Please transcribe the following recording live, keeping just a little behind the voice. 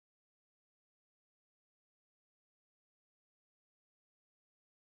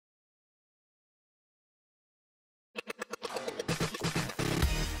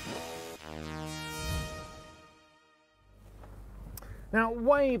Now,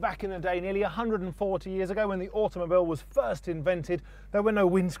 way back in the day, nearly 140 years ago, when the automobile was first invented, there were no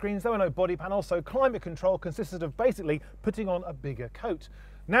windscreens, there were no body panels, so climate control consisted of basically putting on a bigger coat.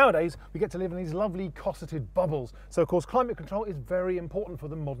 Nowadays, we get to live in these lovely cosseted bubbles. So, of course, climate control is very important for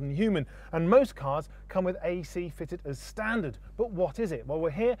the modern human, and most cars come with AC fitted as standard. But what is it? Well, we're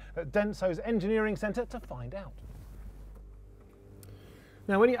here at Denso's Engineering Centre to find out.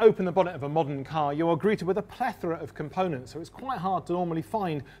 Now, when you open the bonnet of a modern car, you are greeted with a plethora of components, so it's quite hard to normally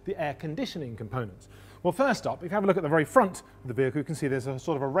find the air conditioning components. Well, first up, if you have a look at the very front of the vehicle, you can see there's a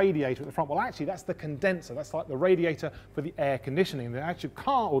sort of a radiator at the front. Well, actually, that's the condenser. That's like the radiator for the air conditioning. The actual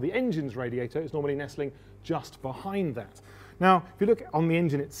car or the engine's radiator is normally nestling just behind that. Now, if you look on the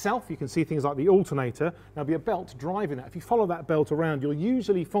engine itself, you can see things like the alternator. There'll be a belt driving that. If you follow that belt around, you'll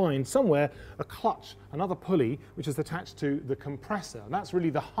usually find somewhere a clutch, another pulley, which is attached to the compressor. And that's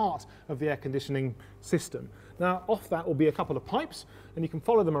really the heart of the air conditioning system. Now, off that will be a couple of pipes, and you can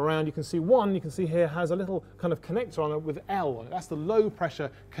follow them around. You can see one, you can see here, has a little kind of connector on it with L on it. That's the low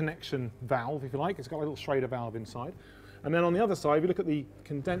pressure connection valve, if you like. It's got a little Schrader valve inside. And then on the other side, if you look at the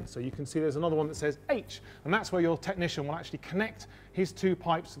condenser, you can see there's another one that says H, and that's where your technician will actually connect his two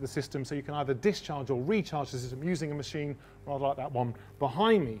pipes to the system, so you can either discharge or recharge the system using a machine rather like that one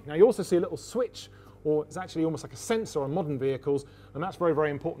behind me. Now, you also see a little switch, or it's actually almost like a sensor on modern vehicles, and that's very, very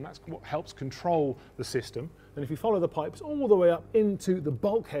important. That's what helps control the system. And if you follow the pipes all the way up into the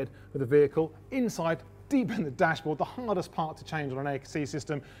bulkhead of the vehicle, inside, deep in the dashboard, the hardest part to change on an AC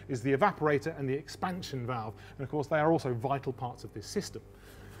system is the evaporator and the expansion valve. And of course, they are also vital parts of this system.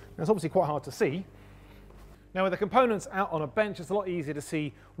 Now, it's obviously quite hard to see. Now, with the components out on a bench, it's a lot easier to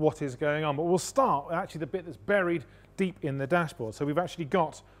see what is going on. But we'll start with actually the bit that's buried deep in the dashboard. So we've actually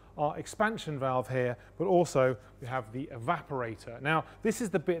got our expansion valve here, but also we have the evaporator. Now, this is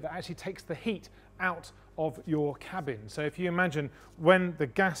the bit that actually takes the heat out of your cabin. So if you imagine when the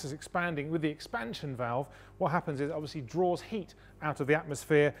gas is expanding with the expansion valve, what happens is it obviously draws heat out of the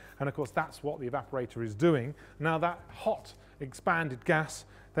atmosphere, and of course that's what the evaporator is doing. Now, that hot expanded gas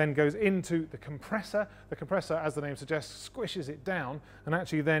then goes into the compressor. The compressor, as the name suggests, squishes it down and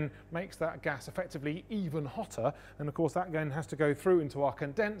actually then makes that gas effectively even hotter. And of course that again has to go through into our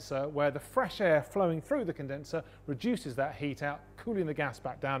condenser, where the fresh air flowing through the condenser reduces that heat out, cooling the gas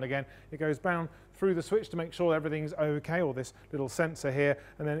back down again. It goes down through the switch to make sure everything's okay, or this little sensor here,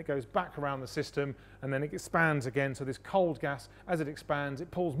 and then it goes back around the system and then it expands again. So this cold gas, as it expands,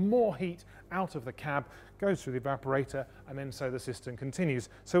 it pulls more heat out of the cab, goes through the evaporator, and then so the system continues.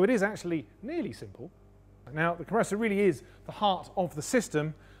 So it is actually nearly simple. Now, the compressor really is the heart of the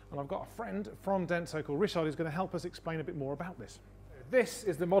system, and I've got a friend from Denso called Richard who's going to help us explain a bit more about this. This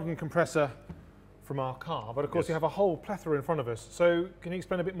is the modern compressor from our car, but of course you have a whole plethora in front of us. So can you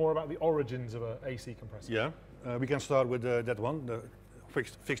explain a bit more about the origins of an AC compressor? Yeah, we can start with that one, the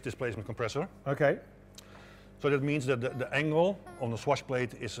fixed displacement compressor. Okay. So that means that the angle on the swash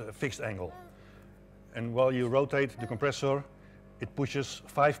plate is a fixed angle. And while you rotate the compressor, it pushes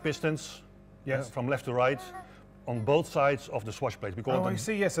 5 pistons from left to right on both sides of the swash plate. Oh, I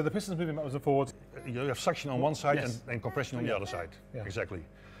see, yes, so the pistons moving backwards and forwards. You have suction on one side and compression on the other side. Yeah. Exactly.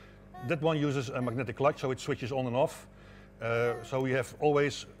 That one uses a magnetic clutch, so it switches on and off. So we have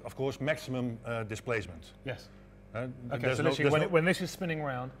always, of course, maximum displacement. Yes. Okay, so literally when this is spinning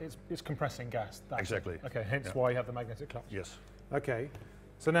around, it's compressing gas. Exactly. Okay, hence why you have the magnetic clutch. Yes. Okay,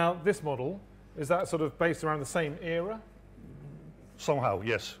 so now this model, is that sort of based around the same era? Somehow,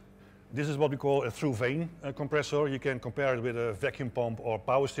 yes. This is what we call a through-vane compressor. You can compare it with a vacuum pump or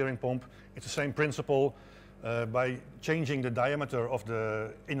power steering pump. It's the same principle. By changing the diameter of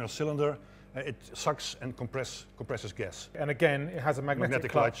the inner cylinder, it sucks and compresses gas. And again, it has a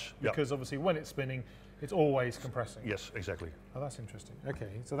magnetic clutch because obviously when it's spinning, it's always compressing. Yes, exactly. Oh, that's interesting. Okay,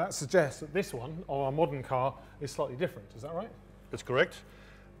 so that suggests that this one, or our modern car, is slightly different. Is that right? That's correct.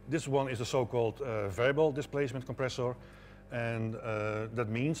 This one is a so-called variable displacement compressor, and that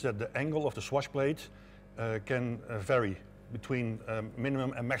means that the angle of the swash plate can vary between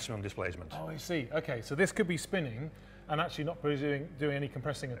minimum and maximum displacement. Oh, I see. Okay, so this could be spinning and actually not doing any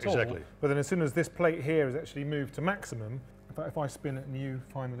compressing at all. Exactly. But then as soon as this plate here is actually moved to maximum, if I spin it and you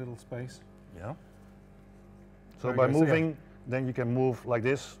find a little space. Yeah. So by moving, then you can move like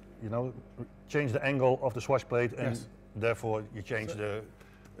this, you know, change the angle of the swash plate, and therefore you change the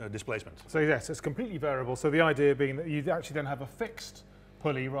displacement. So yes, it's completely variable. So the idea being that you actually then have a fixed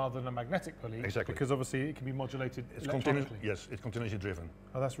pulley rather than a magnetic pulley. Exactly. Because obviously it can be modulated electronically. Yes, it's continuously driven.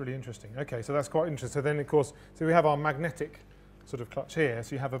 Oh, that's really interesting. Okay, so that's quite interesting. So then, of course, so we have our magnetic sort of clutch here.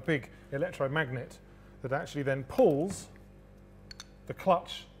 So you have a big electromagnet that actually then pulls the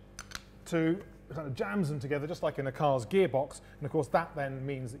clutch to kind of jams them together, just like in a car's gearbox. And of course, that then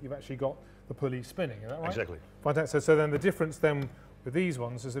means that you've actually got the pulley spinning. Is that right? Exactly. Fantastic. So then the difference then with these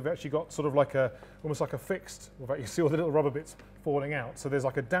ones is they've actually got sort of like almost like a fixed, in fact, you see all the little rubber bits falling out. So there's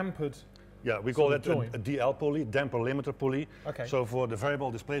like a dampered. Yeah, we call that a DL pulley, damper limiter pulley. Okay. So for the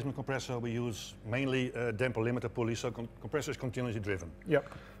variable displacement compressor, we use mainly a damper limiter pulley, so compressor is continuously driven.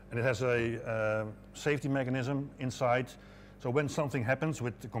 Yep. And it has a safety mechanism inside. So when something happens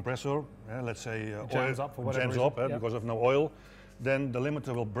with the compressor, let's say jams up for whatever jams reason. up because of no oil, then the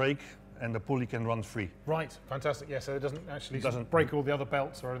limiter will break and the pulley can run free. Right, fantastic. Yeah, so it doesn't actually break all the other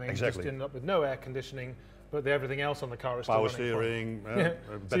belts or anything. Exactly. You just end up with no air conditioning, but everything else on the car is Power still running steering,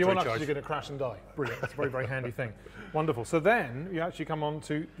 so you're not actually going to crash and die. Brilliant. That's a very, very handy thing. Wonderful. So then you actually come on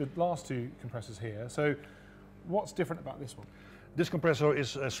to the last two compressors here. So what's different about this one? This compressor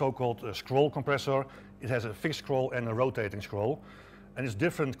is a so-called scroll compressor. It has a fixed scroll and a rotating scroll. And it's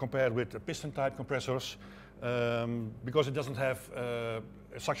different compared with the piston-type compressors because it doesn't have a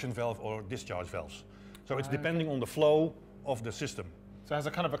suction valve or discharge valves. So it's depending on the flow of the system. So it has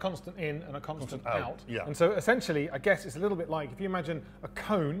a kind of a constant in and a constant out. Yeah. And so essentially, I guess it's a little bit like if you imagine a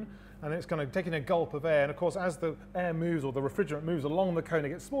cone and it's kind of taking a gulp of air, and of course as the air moves or the refrigerant moves along the cone, it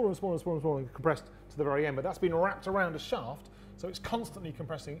gets smaller and smaller and smaller and smaller and compressed to the very end, but that's been wrapped around a shaft, so it's constantly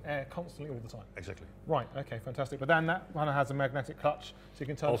compressing air constantly all the time. Exactly. Right, okay, fantastic. But then that one has a magnetic clutch, so you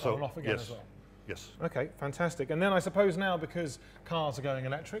can turn it on and off again as well. Yes. Okay, fantastic. And then I suppose now, because cars are going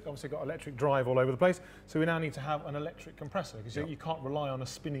electric, obviously got electric drive all over the place, so we now need to have an electric compressor, because you can't rely on a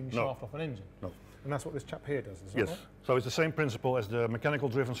spinning shaft off an engine. No. And that's what this chap here does, is that right? So it's the same principle as the mechanical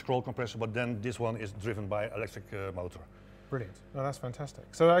driven scroll compressor, but then this one is driven by electric motor. Brilliant. No, that's fantastic.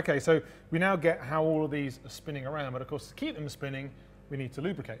 So, okay, so we now get how all of these are spinning around, but of course to keep them spinning, we need to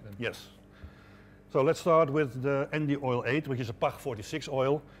lubricate them. Yes. So let's start with the ND Oil 8, which is a PAG 46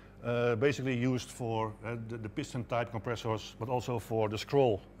 oil, basically used for the piston type compressors, but also for the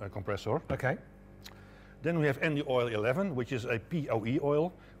scroll compressor. Okay. Then we have ND Oil 11, which is a POE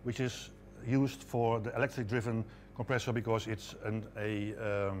oil, which is used for the electric driven compressor because it's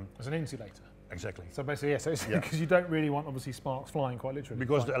as an insulator. Exactly. So basically, yes, because you don't really want obviously sparks flying, quite literally.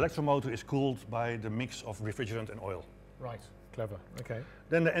 Because the electromotor is cooled by the mix of refrigerant and oil. Right. Clever. Okay.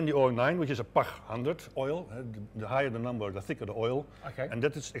 Then the ND Oil 9, which is a PAG 100 oil. The higher the number, the thicker the oil. Okay. And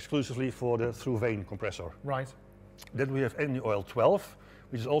that is exclusively for the through vein compressor. Right. Then we have ND Oil 12,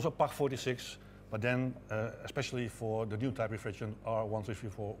 which is also PAG 46, but then especially for the new type refrigerant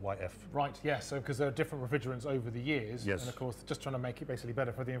R1334YF. Right, yes, so because there are different refrigerants over the years, yes. And of course just trying to make it basically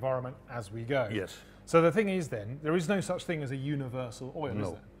better for the environment as we go. Yes. So the thing is then, there is no such thing as a universal oil,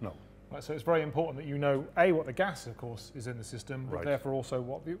 is there? No. Right, so it's very important that you know, A, what the gas, of course, is in the system, but right. therefore also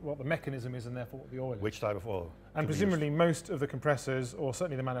what the mechanism is and therefore what the oil is. Which type of oil. And presumably most of the compressors, or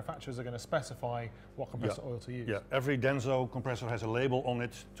certainly the manufacturers, are going to specify what compressor oil to use. Yeah, every Denso compressor has a label on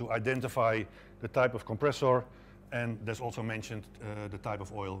it to identify the type of compressor, and there's also mentioned the type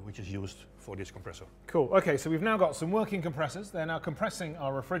of oil which is used for this compressor. Cool. Okay, so we've now got some working compressors. They're now compressing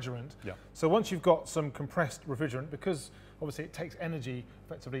our refrigerant. Yeah. So once you've got some compressed refrigerant, because obviously it takes energy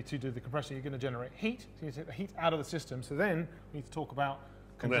effectively to do the compression, you're going to generate heat. So you take the heat out of the system. So then we need to talk about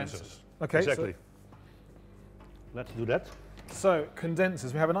condensers. Okay. Exactly. So let's do that. So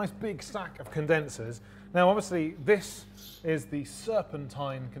condensers. We have a nice big stack of condensers. Now, obviously, this is the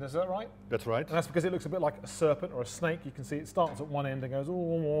serpentine condenser. Is that right? That's right. And that's because it looks a bit like a serpent or a snake. You can see it starts at one end and goes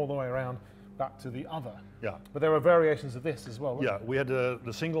all the way around back to the other. Yeah. But there are variations of this as well. Yeah, we had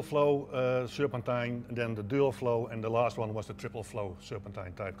the single flow serpentine, and then the dual flow, and the last one was the triple flow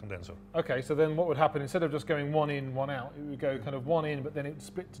serpentine type condenser. Okay, so then what would happen, instead of just going one in, one out, it would go kind of one in, but then it would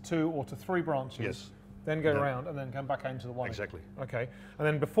split to two or to three branches. Yes. Then go around and then come back into the one. Exactly. Okay, and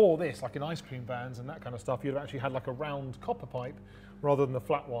then before this, like in ice cream vans and that kind of stuff, you'd have actually had like a round copper pipe rather than the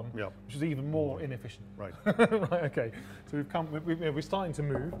flat one, which is even more inefficient. Right. Right. Okay. So we're starting to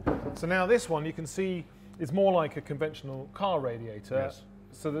move. So now this one, you can see, is more like a conventional car radiator. Yes.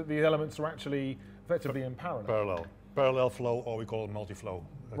 So that the elements are actually effectively in parallel. Parallel flow, or we call it multi-flow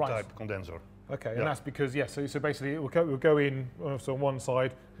type condenser. Okay, and that's because, so basically it will go in so on one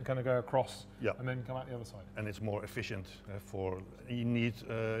side and kind of go across and then come out the other side. And it's more efficient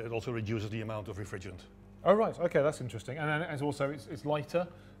it also reduces the amount of refrigerant. Oh, right, okay, that's interesting. And then it's lighter,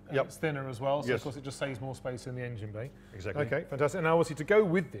 and it's thinner as well, so of course it just saves more space in the engine bay. Exactly. Okay, fantastic. And now obviously to go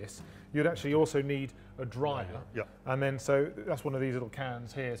with this, you'd actually also need a dryer. Yeah. And then so that's one of these little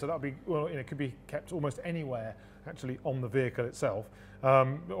cans here. So that'll be, it could be kept almost anywhere actually on the vehicle itself,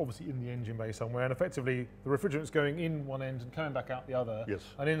 obviously in the engine bay somewhere, and effectively the refrigerant's going in one end and coming back out the other. Yes.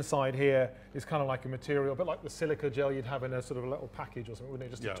 And inside here is kind of like a material, a bit like the silica gel you'd have in a sort of a little package or something, wouldn't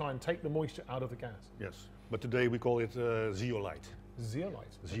it? Just to try and take the moisture out of the gas. Yes. But today we call it zeolite.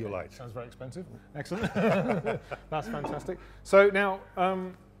 Zeolite. Zeolite. Okay. Sounds very expensive. Excellent. That's fantastic. So now,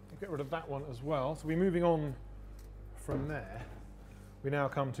 get rid of that one as well. So we're moving on from there. We now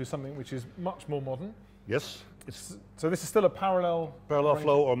come to something which is much more modern. Yes. So this is still a parallel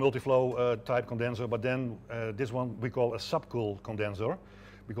flow or multi-flow type condenser, but then this one we call a subcool condenser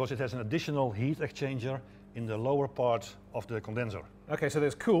because it has an additional heat exchanger in the lower part of the condenser. Okay, so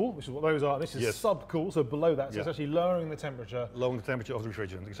there's cool, which is what those are. This is subcool, so below that. So it's actually lowering the temperature. Lowering the temperature of the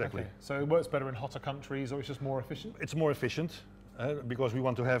refrigerant, exactly. Okay. So it works better in hotter countries, or it's just more efficient? It's more efficient because we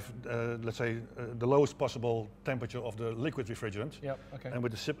want to have, let's say, the lowest possible temperature of the liquid refrigerant. Yep, okay. And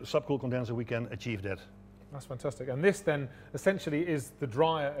with the subcool condenser, we can achieve that. That's fantastic. And this then essentially is the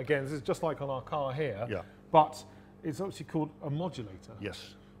dryer again. This is just like on our car here, but it's actually called a modulator.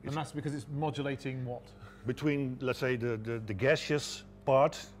 Yes. And that's because it's modulating what? Between, let's say, the gaseous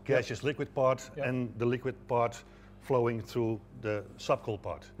part, gaseous liquid part, and the liquid part flowing through the subcool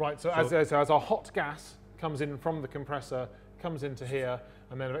part. Right, so as our hot gas comes in from the compressor, comes into here,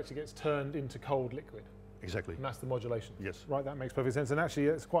 and then it actually gets turned into cold liquid. Exactly. And that's the modulation. Yes. Right, that makes perfect sense. And actually,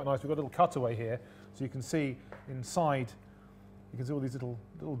 it's quite nice. We've got a little cutaway here, so you can see inside, you can see all these little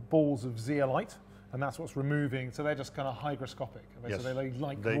balls of zeolite, and that's what's removing. So they're just kind of hygroscopic. Yes. So they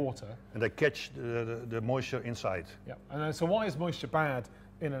like water. And they catch the moisture inside. Yeah. And then, so why is moisture bad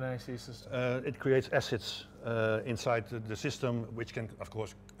in an AC system? It creates acids inside the system, which can, of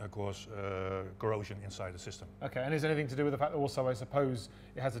course, cause corrosion inside the system. Okay, and is there anything to do with the fact that also, I suppose,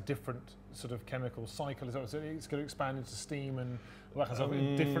 it has a different sort of chemical cycle? Is that, so it's going to expand into steam and all that kind of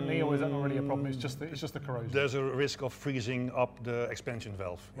stuff differently, or is that not really a problem? It's just the corrosion. There's a risk of freezing up the expansion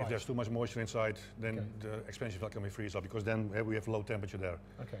valve. Right. If there's too much moisture inside, then the expansion valve can be freeze up because then we have low temperature there.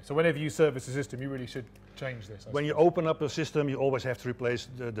 Okay, so whenever you service a system, you really should change this. When you open up a system, you always have to replace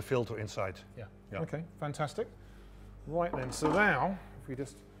the filter inside. Yeah. Okay, fantastic. Right then, so now, if we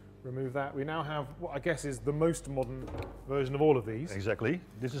just remove that, we now have what I guess is the most modern version of all of these. Exactly.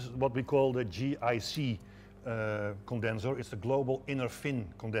 This is what we call the GIC condenser. It's the Global Inner Fin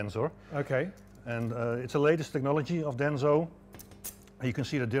condenser. Okay. And it's the latest technology of Denso. You can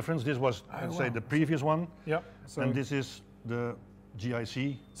see the difference. This was, let's say, the previous one. Yep. So and this is the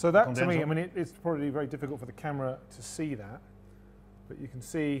GIC So that, condenser. to me, I mean, it's probably very difficult for the camera to see that, but you can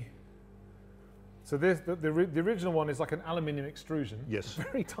see. So this, the original one is like an aluminium extrusion. Yes.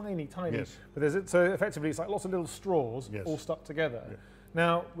 Very tiny. Yes. But so effectively, it's like lots of little straws all stuck together. Yeah.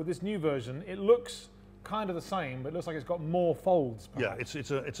 Now, with this new version, it looks kind of the same, but it looks like it's got more folds. Perhaps.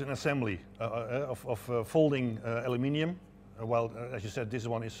 Yeah, it's an assembly of folding aluminium. While, as you said, this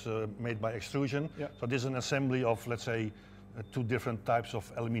one is made by extrusion. Yeah. So this is an assembly of, let's say, two different types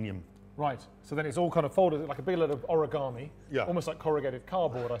of aluminium. Right, so then it's all kind of folded like a big lot of origami, yeah. Almost like corrugated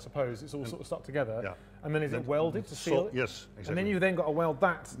cardboard, I suppose. It's all sort of stuck together. Yeah. And then is it welded to seal it? Yes, exactly. And then you've then got to weld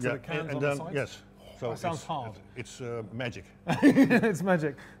that to the cans on the sides? Yes. So that sounds hard. It's magic. It's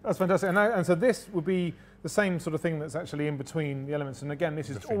magic. That's fantastic. And so this would be the same sort of thing that's actually in between the elements. And again, this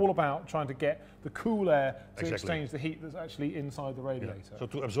is all about trying to get the cool air to exchange the heat that's actually inside the radiator. Yeah. So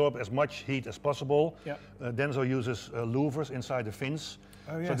to absorb as much heat as possible, Denso uses louvers inside the fins.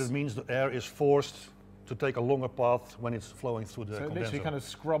 Oh, yes. So that means the air is forced to take a longer path when it's flowing through the condenser. So it literally kind of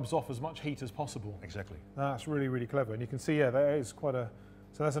scrubs off as much heat as possible. Exactly. That's really, really clever. And you can see, there is quite a...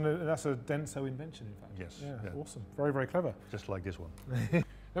 So that's a Denso invention, in fact. Yes. Yeah, awesome. Very, very clever. Just like this one.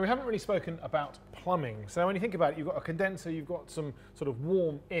 Now, we haven't really spoken about plumbing. So when you think about it, you've got a condenser, you've got some sort of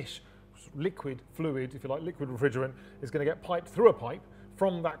warm-ish liquid fluid, if you like, liquid refrigerant, is going to get piped through a pipe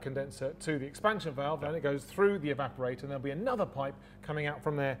from that condenser to the expansion valve, then it goes through the evaporator, and there'll be another pipe coming out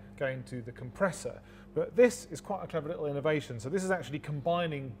from there going to the compressor. But this is quite a clever little innovation. So this is actually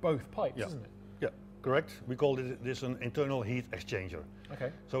combining both pipes, isn't it? Yeah, correct. We call this an internal heat exchanger.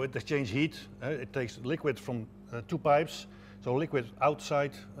 Okay. So it exchanges heat. It takes liquid from two pipes. So liquid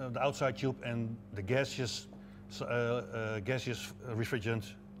outside the outside tube and the gaseous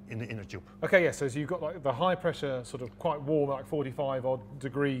refrigerant in the inner tube. Okay, yes, so you've got like the high pressure, sort of quite warm, like 45 odd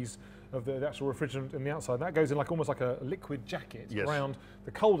degrees of the actual refrigerant in the outside. That goes in like almost like a liquid jacket around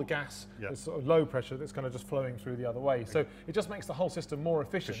the colder gas, the sort of low pressure that's kind of just flowing through the other way. So it just makes the whole system more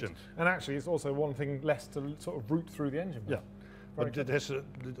efficient. And actually it's also one thing less to sort of route through the engine. Yeah. But it has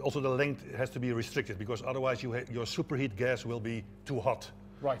also the length has to be restricted because otherwise your superheat gas will be too hot.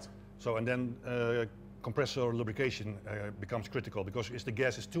 Right. So and then compressor lubrication becomes critical because if the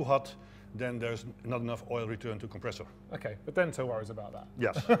gas is too hot, then there's not enough oil return to compressor. Okay, but Denso worries about that.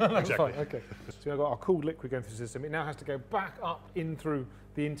 Yes, That's exactly. fine, okay. So we've got our cooled liquid going through the system. It now has to go back up in through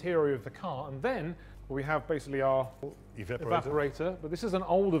the interior of the car, and then we have basically our evaporator. But this is an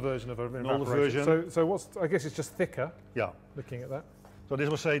older version of an evaporator. Older version. So what's, I guess it's just thicker. Yeah. Looking at that. So this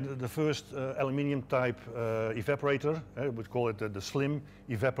was, say, the first aluminium type evaporator. We call it the slim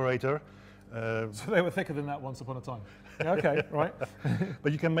evaporator. So they were thicker than that once upon a time. Yeah, okay, right.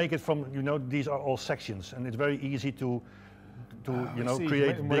 But you can make it from, you know, these are all sections, and it's very easy to you know,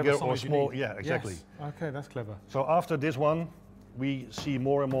 create bigger or small. Yeah, exactly. Yes. Okay, that's clever. So after this one, we see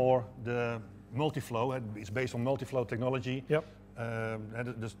more and more the multi-flow. It's based on multi-flow technology. Yep.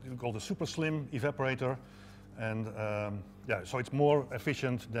 It's called the super slim evaporator. And yeah, so it's more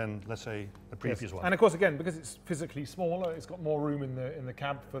efficient than, let's say, the previous one. And of course, again, because it's physically smaller, it's got more room in the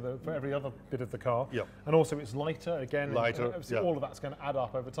cab for every other bit of the car. Yep. And also it's lighter, again. Lighter, yep. All of that's going to add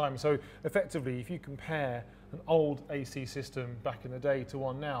up over time. So effectively, if you compare an old AC system back in the day to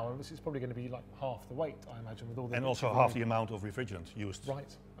one now, this is probably going to be like half the weight, I imagine, with all the... And also half the amount of refrigerant used.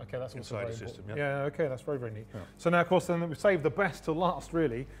 Right. Okay, that's also very inside the system. Yeah, okay, that's very, very neat. Yeah. So now, of course, then we've saved the best to last,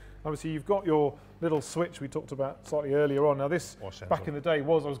 really. Obviously, you've got your little switch we talked about slightly earlier on. Now, this, back in the day,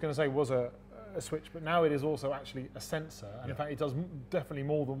 was a switch, but now it is also actually a sensor. And in fact, it does definitely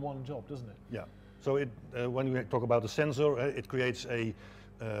more than one job, doesn't it? Yeah. So it, when we talk about the sensor, it creates a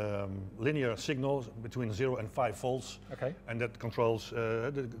linear signal between 0 and 5 volts. Okay. And that controls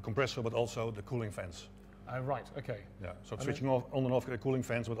the compressor, but also the cooling fans. Right, okay. Yeah, so switching off, on and off cooling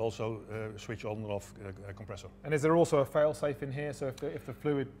fans, but also switch on and off compressor. And is there also a fail-safe in here? So if the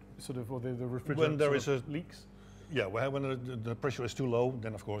fluid sort of, or the refrigerant when there is leaks? Yeah, when the pressure is too low,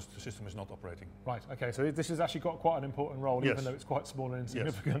 then of course the system is not operating. Right, okay, so this has actually got quite an important role, even though it's quite small and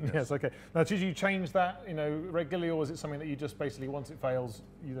insignificant. Yes, yes, okay. Now, did you change that, you know, regularly, or is it something that you just basically, once it fails,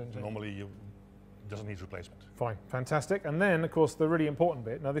 you then change? Normally, it doesn't need replacement. Fine, fantastic. And then, of course, the really important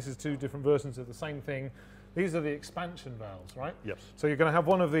bit, now this is two different versions of the same thing. These are the expansion valves, right? Yes. So you're going to have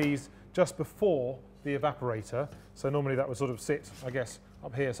one of these just before the evaporator. So normally that would sort of sit, I guess,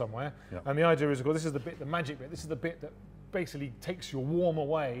 up here somewhere. Yep. And the idea is, of course, this is the bit, the magic bit. This is the bit that basically takes your warm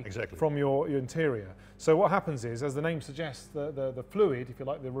away from your interior. So what happens is, as the name suggests, the fluid, if you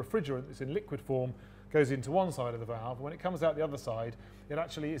like, the refrigerant that's in liquid form, goes into one side of the valve. When it comes out the other side, it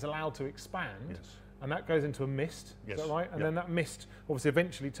actually is allowed to expand. Yes. And that goes into a mist, is that right? And then that mist obviously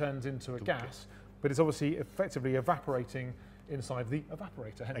eventually turns into a gas. But it's obviously effectively evaporating inside the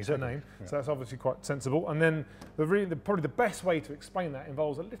evaporator, hence the name. Yeah. So that's obviously quite sensible. And then probably the best way to explain that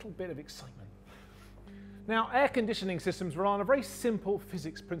involves a little bit of excitement. Now, air conditioning systems rely on a very simple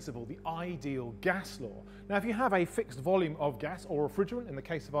physics principle, the ideal gas law. Now, if you have a fixed volume of gas or refrigerant, in the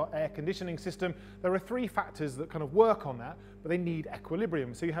case of our air conditioning system, there are three factors that kind of work on that, but they need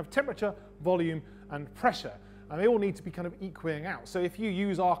equilibrium. So you have temperature, volume, and pressure. And they all need to be kind of equaling out. So if you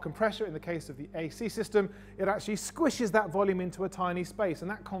use our compressor, in the case of the AC system, it actually squishes that volume into a tiny space,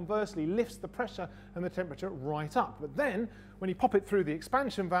 and that conversely lifts the pressure and the temperature right up. But then, when you pop it through the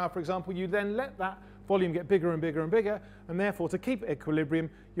expansion valve, for example, you then let that volume get bigger and bigger and bigger, and therefore, to keep equilibrium,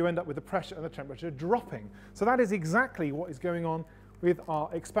 you end up with the pressure and the temperature dropping. So that is exactly what is going on with our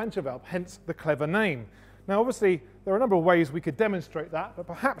expansion valve, hence the clever name. Now, obviously, there are a number of ways we could demonstrate that, but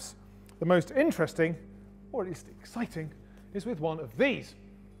perhaps the most interesting, or at least exciting, is with one of these,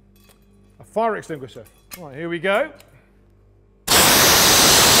 a fire extinguisher. All right, here we go.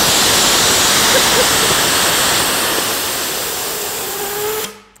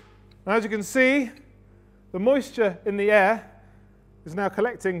 Now, as you can see, the moisture in the air is now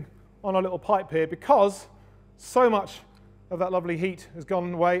collecting on our little pipe here because so much of that lovely heat has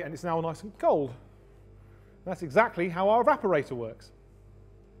gone away and it's now nice and cold. That's exactly how our evaporator works.